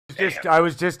I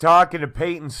was just talking to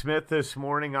Peyton Smith this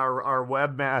morning, our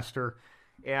webmaster,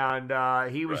 and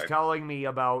he was Right. telling me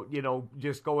about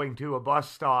just going to a bus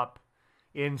stop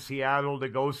in Seattle to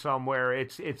go somewhere.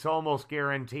 It's almost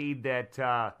guaranteed that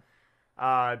uh,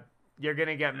 you're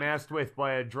gonna get messed with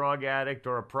by a drug addict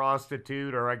or a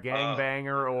prostitute or a Uh,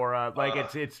 gangbanger or like uh,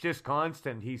 it's just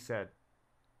constant. He said.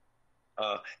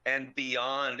 and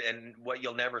beyond, and what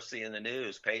you'll never see in the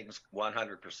news, Peyton's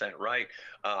 100% right.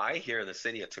 I hear the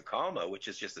city of Tacoma, which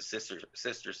is just a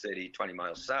sister city 20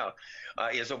 miles south,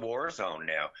 is a war zone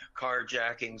now.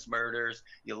 Carjackings, murders.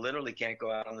 You literally can't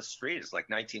go out on the street. It's like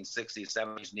 1960s,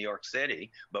 70s New York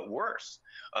City, but worse.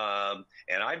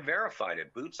 And I verified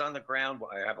it. Boots on the ground.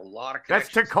 I have a lot of That's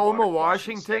connections in Tacoma, Washington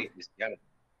Washington. State.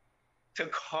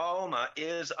 Tacoma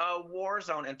is a war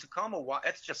zone, and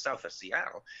it's just south of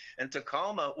Seattle. And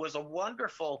Tacoma was a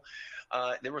wonderful.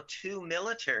 There were two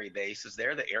military bases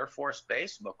there: the Air Force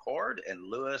Base, McCord, and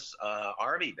Lewis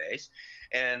Army Base.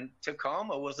 And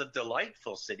Tacoma was a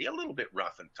delightful city, a little bit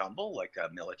rough and tumble, like a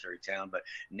military town. But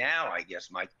now, I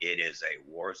guess, Mike, it is a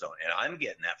war zone, and I'm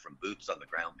getting that from boots on the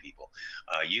ground people.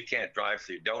 You can't drive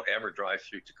through. Don't ever drive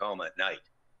through Tacoma at night,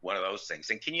 one of those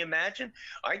things. And can you imagine?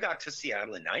 I got to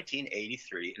Seattle in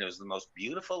 1983, and it was the most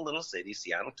beautiful little city,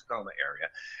 Seattle Tacoma area,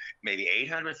 maybe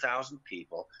 800,000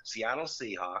 people, Seattle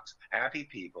Seahawks, happy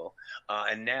people.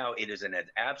 And now it is an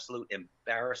absolute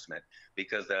embarrassment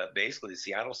because basically the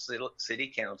Seattle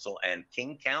City Council and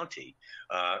King County,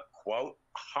 quote,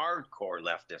 hardcore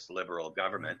leftist liberal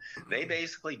government, they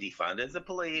basically defunded the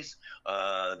police.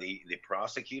 The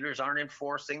prosecutors aren't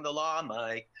enforcing the law,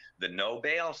 Mike. The no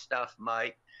bail stuff,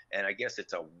 Mike. And I guess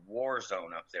it's a war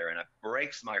zone up there, and it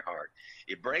breaks my heart.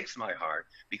 It breaks my heart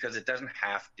because it doesn't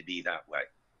have to be that way.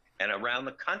 And around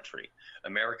the country,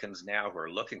 Americans now who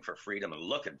are looking for freedom and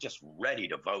looking just ready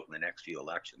to vote in the next few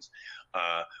elections,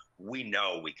 uh, we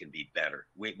know we can be better.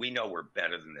 We know we're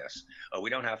better than this.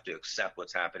 We don't have to accept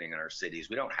what's happening in our cities.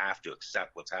 We don't have to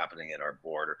accept what's happening at our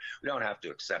border. We don't have to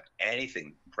accept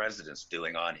anything the president's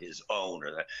doing on his own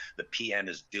or that the PM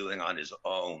is doing on his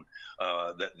own.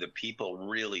 The people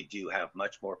really do have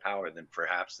much more power than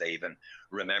perhaps they even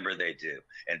remember they do.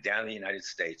 And down in the United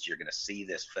States, you're going to see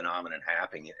this phenomenon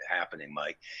happening,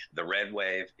 Mike. The red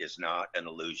wave is not an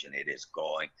illusion. It is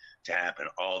going to happen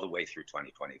all the way through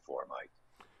 2024, Mike.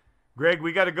 Greg,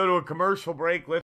 we got to go to a commercial break. Let's